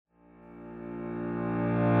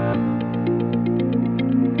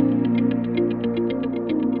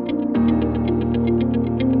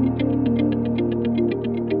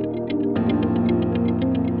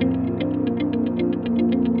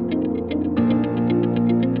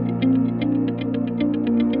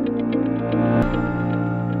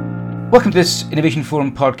Welcome to this Innovation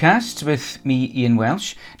Forum podcast with me, Ian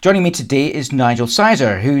Welsh. Joining me today is Nigel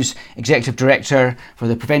Sizer, who's Executive Director for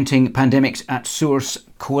the Preventing Pandemics at Source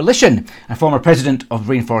Coalition and former President of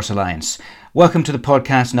Rainforest Alliance. Welcome to the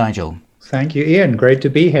podcast, Nigel. Thank you, Ian. Great to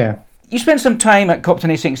be here. You spent some time at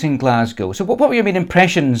COP26 in Glasgow. So what were your main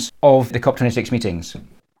impressions of the COP26 meetings?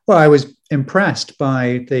 Well, I was impressed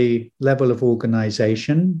by the level of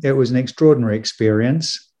organisation. It was an extraordinary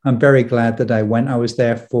experience. I'm very glad that I went. I was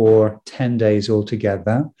there for 10 days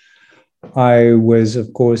altogether. I was,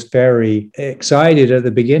 of course, very excited at the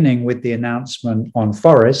beginning with the announcement on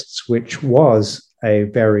forests, which was a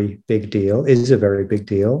very big deal, is a very big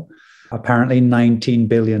deal. Apparently $19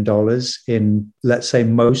 billion in, let's say,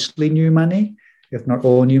 mostly new money, if not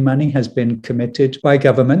all new money, has been committed by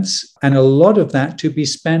governments. And a lot of that to be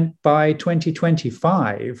spent by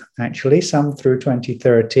 2025, actually, some through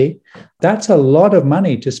 2030. That's a lot of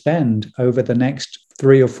money to spend over the next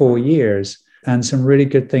 3 or 4 years. And some really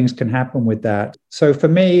good things can happen with that. So for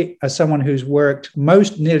me, as someone who's worked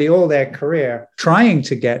nearly all their career trying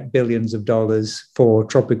to get billions of dollars for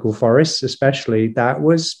tropical forests, especially, that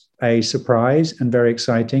was a surprise and very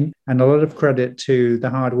exciting, and a lot of credit to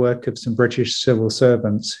the hard work of some British civil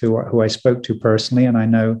servants who I spoke to personally, and I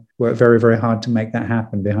know worked very, very hard to make that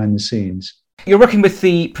happen behind the scenes. You're working with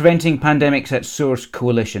the Preventing Pandemics at Source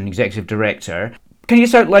Coalition, Executive Director. Can you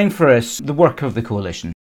just outline for us the work of the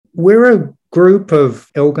coalition? We're a group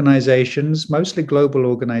of organizations, mostly global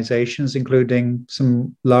organizations, including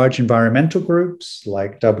some large environmental groups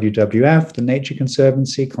like WWF, the Nature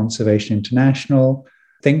Conservancy, Conservation International,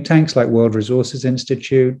 think tanks like World Resources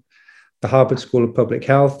Institute. The Harvard School of Public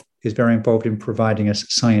Health is very involved in providing us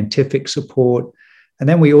scientific support. And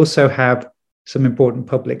then we also have some important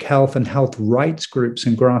public health and health rights groups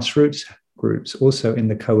and grassroots groups also in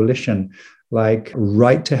the coalition, like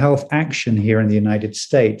Right to Health Action here in the United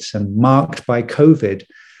States and Marked by COVID.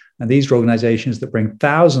 And these are organizations that bring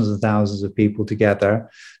thousands and thousands of people together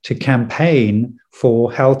to campaign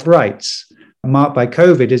for health rights. Marked by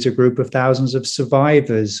COVID is a group of thousands of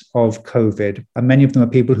survivors of COVID, and many of them are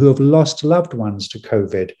people who have lost loved ones to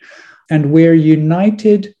COVID. And we're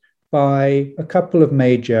united by a couple of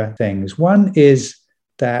major things. One is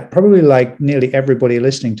that, probably like nearly everybody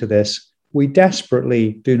listening to this, we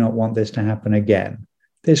desperately do not want this to happen again.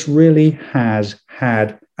 This really has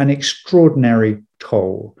had an extraordinary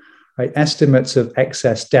toll. Right? Estimates of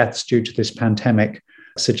excess deaths due to this pandemic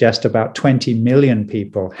suggest about 20 million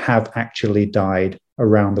people have actually died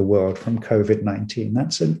around the world from COVID-19.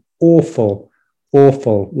 That's an awful,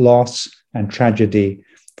 awful loss and tragedy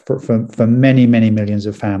for many, many millions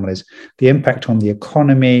of families. The impact on the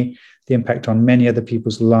economy, the impact on many other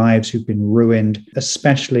people's lives who've been ruined,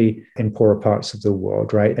 especially in poorer parts of the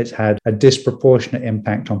world, right? It's had a disproportionate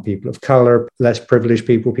impact on people of color, less privileged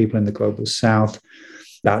people in the global south.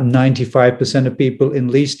 About 95% of people in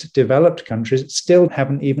least developed countries still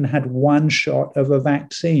haven't even had one shot of a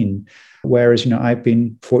vaccine. Whereas, I've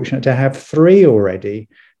been fortunate to have 3 already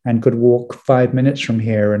and could walk 5 minutes from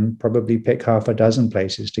here and probably pick half a dozen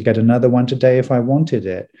places to get another one today if I wanted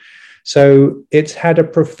it. So it's had a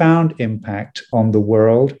profound impact on the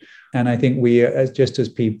world. And I think we, as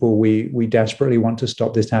people, we desperately want to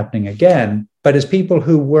stop this happening again. But as people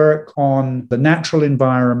who work on the natural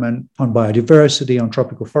environment, on biodiversity, on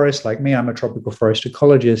tropical forests, like me, I'm a tropical forest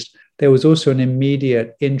ecologist, there was also an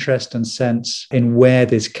immediate interest and sense in where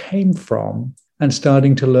this came from and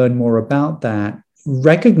starting to learn more about that,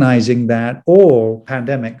 recognizing that all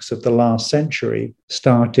pandemics of the last century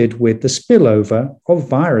started with the spillover of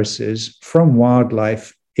viruses from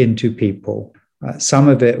wildlife into people. Some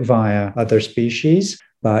of it via other species,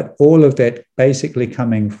 but all of it basically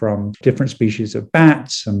coming from different species of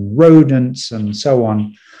bats and rodents and so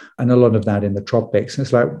on, and a lot of that in the tropics. And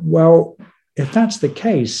it's like, well, if that's the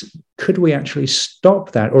case, could we actually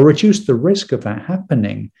stop that or reduce the risk of that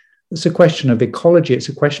happening? It's a question of ecology. It's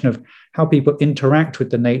a question of how people interact with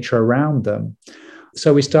the nature around them.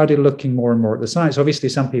 So we started looking more and more at the science. Obviously,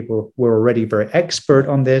 some people were already very expert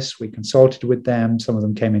on this. We consulted with them. Some of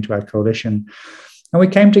them came into our coalition. And we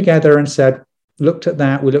came together and looked at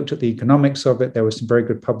that. We looked at the economics of it. There was some very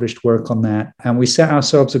good published work on that. And we set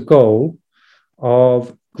ourselves a goal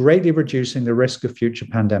of greatly reducing the risk of future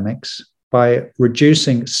pandemics by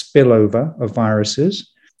reducing spillover of viruses.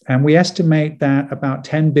 And we estimate that about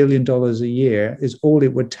 $10 billion a year is all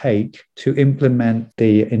it would take to implement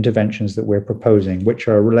the interventions that we're proposing, which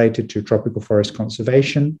are related to tropical forest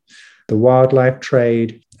conservation, the wildlife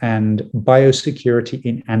trade, and biosecurity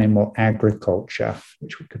in animal agriculture,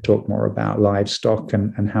 which we could talk more about, livestock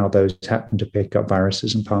and how those happen to pick up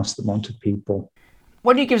viruses and pass them on to people.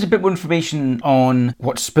 Why don't you give us a bit more information on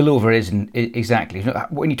what spillover is exactly?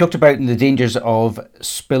 When you talked about the dangers of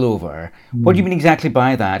spillover, what do you mean exactly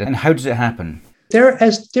by that, and how does it happen? There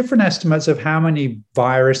are different estimates of how many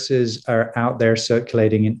viruses are out there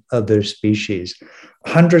circulating in other species,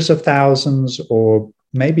 hundreds of thousands or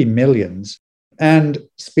maybe millions. And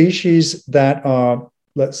species that are,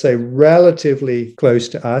 let's say, relatively close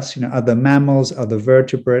to us, other mammals, other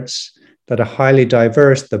vertebrates that are highly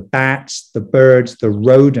diverse, the bats, the birds, the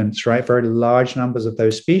rodents, right? Very large numbers of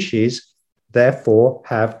those species, therefore,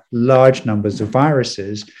 have large numbers of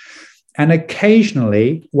viruses. And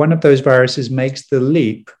occasionally, one of those viruses makes the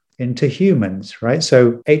leap into humans, right?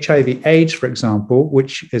 So HIV/AIDS, for example,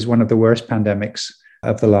 which is one of the worst pandemics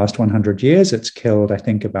of the last 100 years, it's killed, I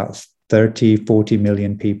think, about 30, 40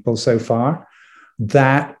 million people so far.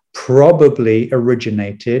 That probably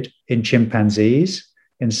originated in chimpanzees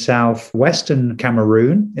in southwestern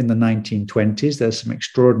Cameroon in the 1920s. There's some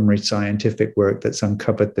extraordinary scientific work that's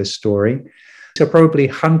uncovered this story. So probably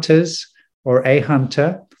hunters or a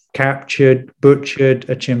hunter captured, butchered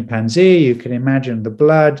a chimpanzee. You can imagine the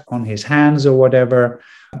blood on his hands or whatever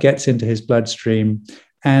gets into his bloodstream.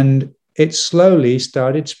 And it slowly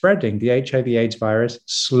started spreading. The HIV/AIDS virus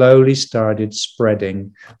slowly started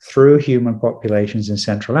spreading through human populations in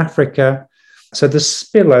Central Africa. So the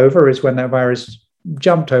spillover is when that virus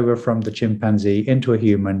jumped over from the chimpanzee into a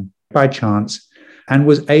human by chance and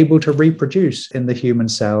was able to reproduce in the human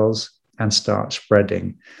cells and start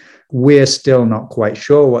spreading. We're still not quite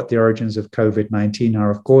sure what the origins of COVID-19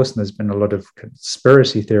 are, of course, and there's been a lot of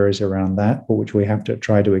conspiracy theories around that, which we have to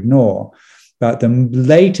try to ignore. But the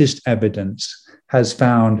latest evidence has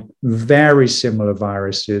found very similar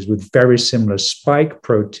viruses with very similar spike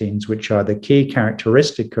proteins, which are the key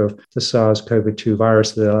characteristic of the SARS-CoV-2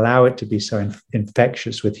 virus that allow it to be so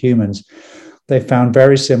infectious with humans. They found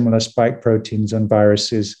very similar spike proteins on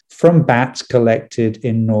viruses from bats collected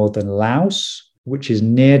in northern Laos, which is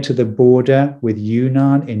near to the border with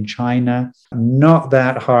Yunnan in China. Not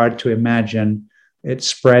that hard to imagine. It's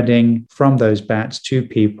spreading from those bats to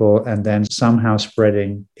people and then somehow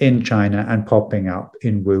spreading in China and popping up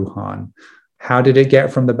in Wuhan. How did it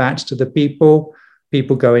get from the bats to the people?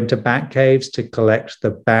 People go into bat caves to collect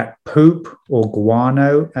the bat poop or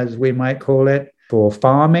guano, as we might call it, for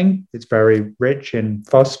farming. It's very rich in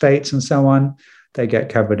phosphates and so on. They get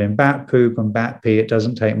covered in bat poop and bat pee. It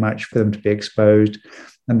doesn't take much for them to be exposed.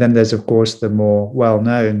 And then there's, of course, the more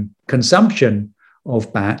well-known consumption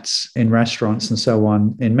of bats in restaurants and so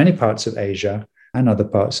on in many parts of Asia and other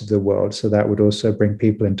parts of the world. So that would also bring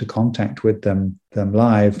people into contact with them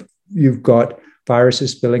live. You've got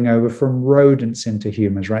viruses spilling over from rodents into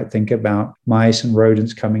humans, right? Think about mice and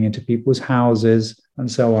rodents coming into people's houses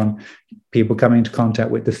and so on. People coming into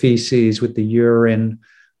contact with the feces, with the urine,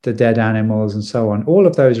 the dead animals and so on. All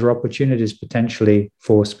of those are opportunities potentially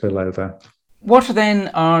for spillover. What then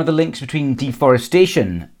are the links between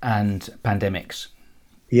deforestation and pandemics?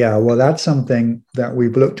 Yeah, well, that's something that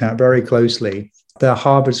we've looked at very closely. The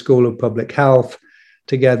Harvard School of Public Health,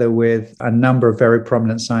 together with a number of very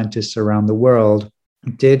prominent scientists around the world,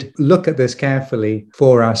 did look at this carefully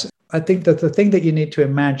for us. I think that the thing that you need to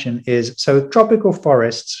imagine is, so tropical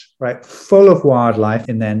forests, right, full of wildlife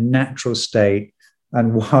in their natural state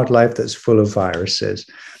and wildlife that's full of viruses.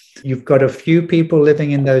 You've got a few people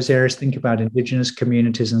living in those areas. Think about indigenous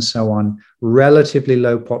communities and so on, relatively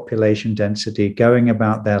low population density, going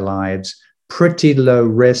about their lives, pretty low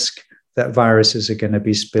risk that viruses are going to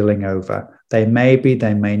be spilling over. They may be,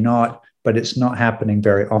 they may not, but it's not happening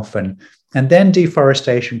very often. And then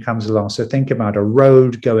deforestation comes along. So think about a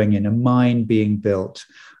road going in, a mine being built,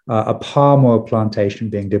 a palm oil plantation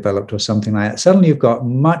being developed or something like that. Suddenly you've got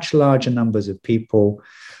much larger numbers of people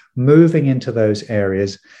moving into those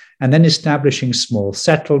areas and then establishing small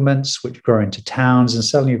settlements which grow into towns. And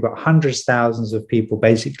suddenly you've got hundreds, thousands of people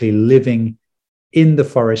basically living in the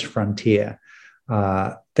forest frontier.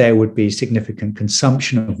 There would be significant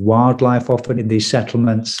consumption of wildlife often in these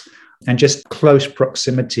settlements and just close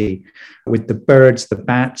proximity with the birds, the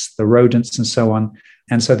bats, the rodents, and so on.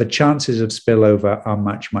 And so the chances of spillover are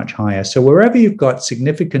much, much higher. So wherever you've got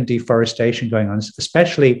significant deforestation going on,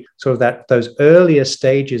 especially sort of those earlier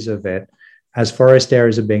stages of it, as forest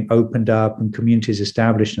areas are being opened up and communities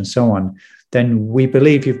established and so on, then we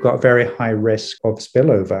believe you've got very high risk of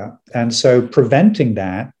spillover. And so preventing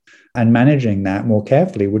that and managing that more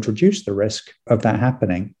carefully would reduce the risk of that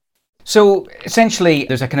happening. So essentially,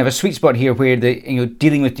 there's a kind of a sweet spot here where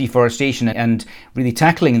dealing with deforestation and really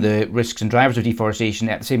tackling the risks and drivers of deforestation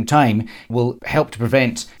at the same time will help to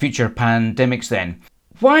prevent future pandemics then.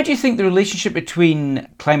 Why do you think the relationship between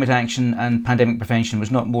climate action and pandemic prevention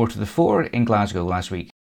was not more to the fore in Glasgow last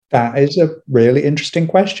week? That is a really interesting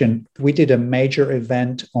question. We did a major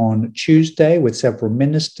event on Tuesday with several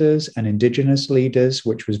ministers and Indigenous leaders,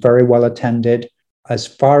 which was very well attended. As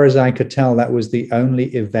far as I could tell, that was the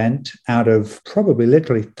only event out of probably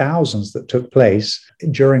literally thousands that took place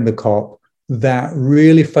during the COP that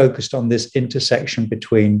really focused on this intersection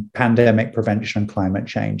between pandemic prevention and climate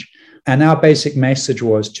change. And our basic message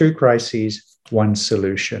was 2 crises, 1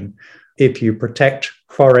 solution. If you protect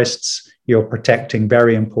forests, you're protecting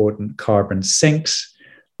very important carbon sinks,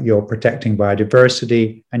 you're protecting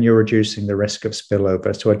biodiversity, and you're reducing the risk of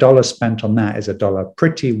spillover. So $1 spent on that is $1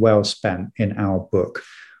 pretty well spent in our book.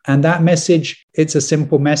 And that message, it's a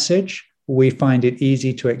simple message. We find it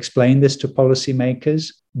easy to explain this to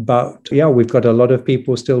policymakers. But yeah, we've got a lot of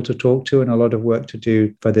people still to talk to and a lot of work to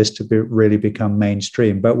do for this to really become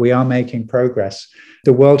mainstream. But we are making progress.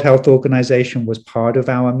 The World Health Organization was part of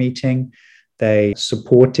our meeting. They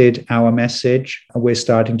supported our message. We're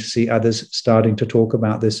starting to see others starting to talk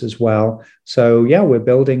about this as well. So yeah, we're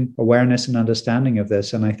building awareness and understanding of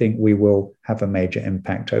this. And I think we will have a major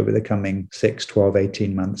impact over the coming 6, 12,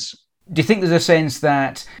 18 months. Do you think there's a sense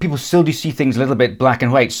that people still do see things a little bit black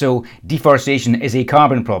and white? So deforestation is a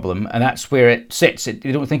carbon problem, and that's where it sits. They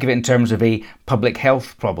don't think of it in terms of a public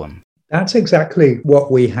health problem. That's exactly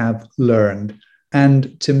what we have learned.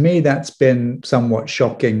 And to me, that's been somewhat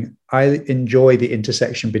shocking. I enjoy the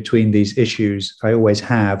intersection between these issues. I always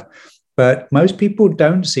have. But most people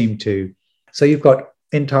don't seem to. So you've got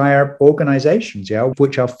entire organizations,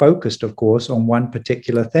 which are focused, of course, on one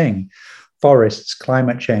particular thing. Forests,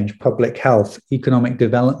 climate change, public health, economic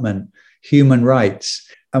development, human rights.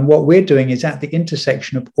 And what we're doing is at the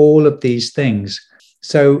intersection of all of these things.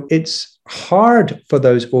 So it's hard for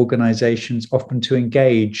those organizations often to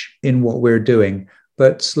engage in what we're doing,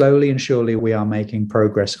 but slowly and surely we are making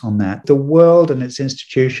progress on that. The world and its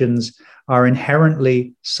institutions are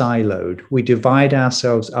inherently siloed. We divide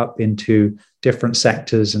ourselves up into different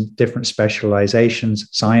sectors and different specializations.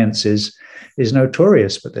 Sciences is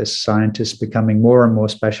notorious, but there's scientists becoming more and more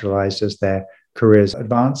specialized as their careers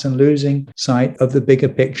advance and losing sight of the bigger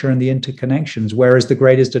picture and the interconnections, whereas the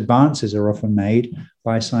greatest advances are often made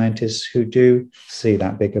by scientists who do see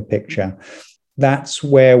that bigger picture. That's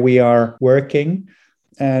where we are working.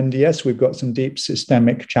 And yes, we've got some deep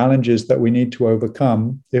systemic challenges that we need to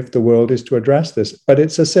overcome if the world is to address this. But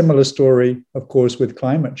it's a similar story, of course, with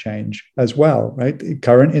climate change as well, right? The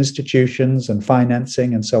current institutions and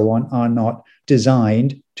financing and so on are not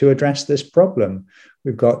designed to address this problem.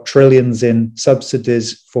 We've got trillions in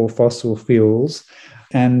subsidies for fossil fuels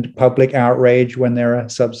and public outrage when there are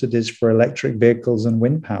subsidies for electric vehicles and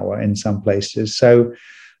wind power in some places. So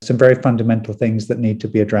some very fundamental things that need to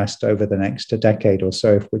be addressed over the next decade or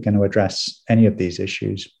so if we're going to address any of these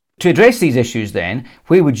issues. To address these issues then,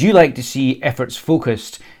 where would you like to see efforts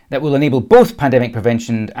focused that will enable both pandemic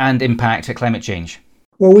prevention and impact at climate change?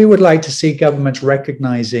 Well, we would like to see governments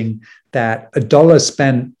recognizing that $1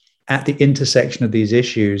 spent at the intersection of these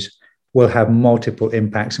issues will have multiple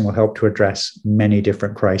impacts and will help to address many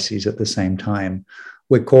different crises at the same time.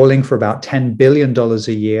 We're calling for about $10 billion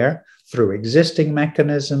a year through existing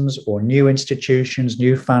mechanisms or new institutions,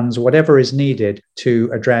 new funds, whatever is needed to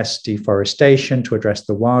address deforestation, to address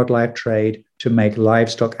the wildlife trade, to make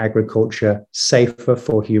livestock agriculture safer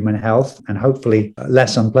for human health and hopefully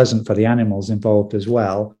less unpleasant for the animals involved as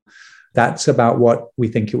well. That's about what we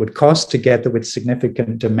think it would cost, together with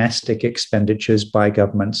significant domestic expenditures by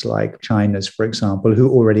governments like China's, for example, who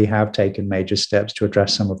already have taken major steps to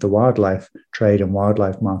address some of the wildlife trade and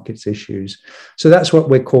wildlife markets issues. So that's what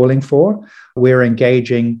we're calling for. We're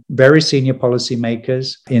engaging very senior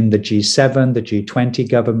policymakers in the G7, the G20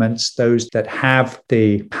 governments, those that have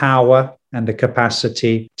the power and the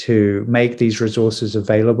capacity to make these resources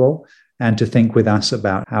available and to think with us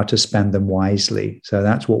about how to spend them wisely. So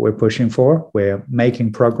that's what we're pushing for. We're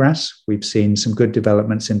making progress. We've seen some good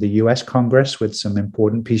developments in the US Congress with some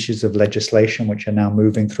important pieces of legislation which are now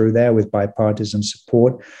moving through there with bipartisan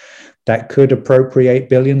support that could appropriate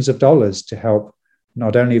billions of dollars to help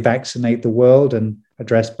not only vaccinate the world and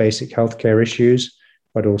address basic healthcare issues,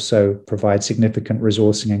 but also provide significant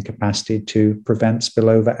resourcing and capacity to prevent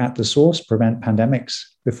spillover at the source, prevent pandemics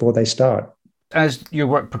before they start. As your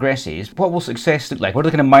work progresses, what will success look like? What are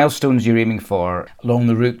the kind of milestones you're aiming for along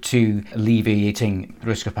the route to alleviating the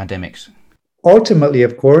risk of pandemics? Ultimately,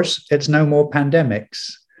 of course, it's no more pandemics.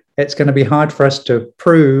 It's going to be hard for us to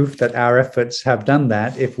prove that our efforts have done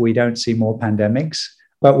that if we don't see more pandemics.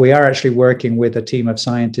 But we are actually working with a team of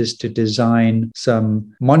scientists to design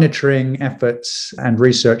some monitoring efforts and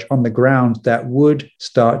research on the ground that would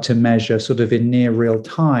start to measure sort of in near real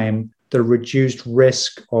time the reduced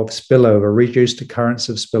risk of spillover, reduced occurrence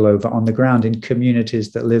of spillover on the ground in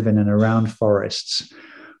communities that live in and around forests.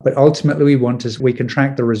 But ultimately, we can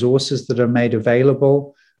track the resources that are made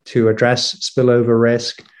available to address spillover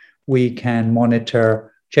risk. We can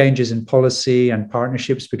monitor changes in policy and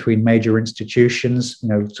partnerships between major institutions,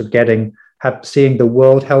 so seeing the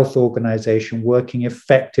World Health Organization working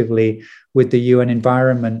effectively with the UN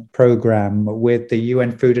Environment Program, with the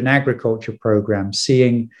UN Food and Agriculture Program,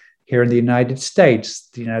 seeing here in the United States,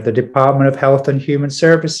 the Department of Health and Human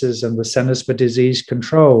Services and the Centers for Disease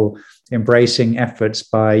Control embracing efforts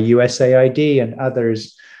by USAID and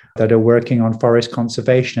others that are working on forest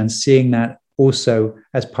conservation, and seeing that also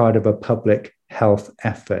as part of a public health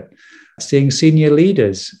effort. Seeing senior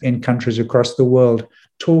leaders in countries across the world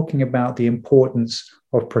talking about the importance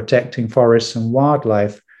of protecting forests and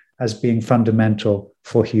wildlife as being fundamental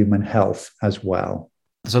for human health as well.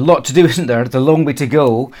 There's a lot to do, isn't there? It's a long way to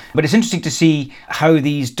go, but it's interesting to see how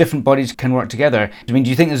these different bodies can work together. I mean,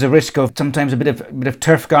 do you think there's a risk of sometimes a bit of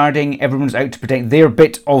turf guarding? Everyone's out to protect their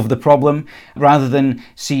bit of the problem rather than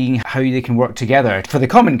seeing how they can work together for the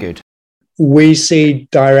common good? We see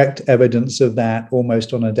direct evidence of that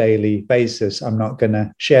almost on a daily basis. I'm not going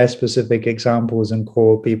to share specific examples and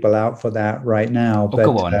call people out for that right now.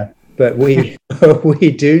 Go on. But we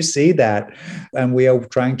do see that, and we are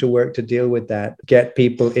trying to work to deal with that, get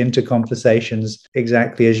people into conversations,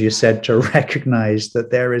 exactly as you said, to recognize that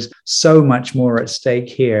there is so much more at stake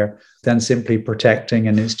here than simply protecting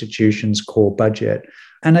an institution's core budget.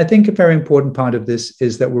 And I think a very important part of this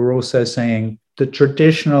is that we're also saying the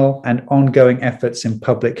traditional and ongoing efforts in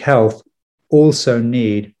public health also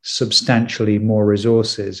need substantially more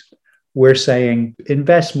resources. We're saying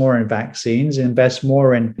invest more in vaccines, invest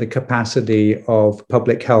more in the capacity of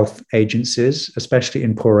public health agencies, especially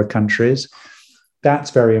in poorer countries.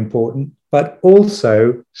 That's very important. But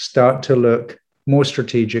also start to look more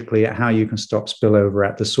strategically at how you can stop spillover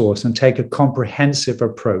at the source and take a comprehensive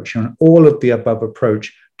approach, an all of the above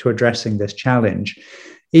approach to addressing this challenge.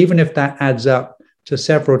 Even if that adds up to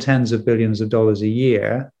several tens of billions of dollars a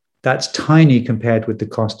year, that's tiny compared with the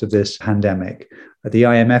cost of this pandemic. The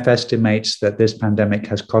IMF estimates that this pandemic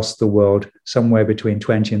has cost the world somewhere between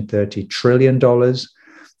 20 and 30 trillion dollars.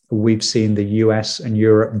 We've seen the US and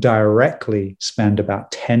Europe directly spend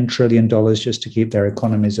about $10 trillion just to keep their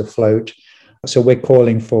economies afloat. So we're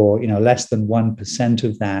calling for, less than 1%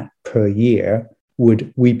 of that per year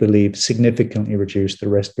would, we believe, significantly reduce the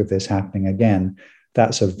risk of this happening again.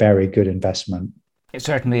 That's a very good investment. It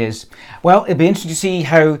certainly is. Well, it'll be interesting to see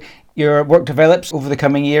how your work develops over the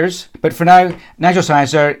coming years. But for now, Nigel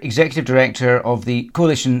Sizer, Executive Director of the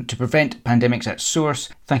Coalition to Prevent Pandemics at Source,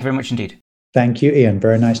 thank you very much indeed. Thank you, Ian.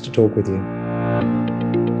 Very nice to talk with you.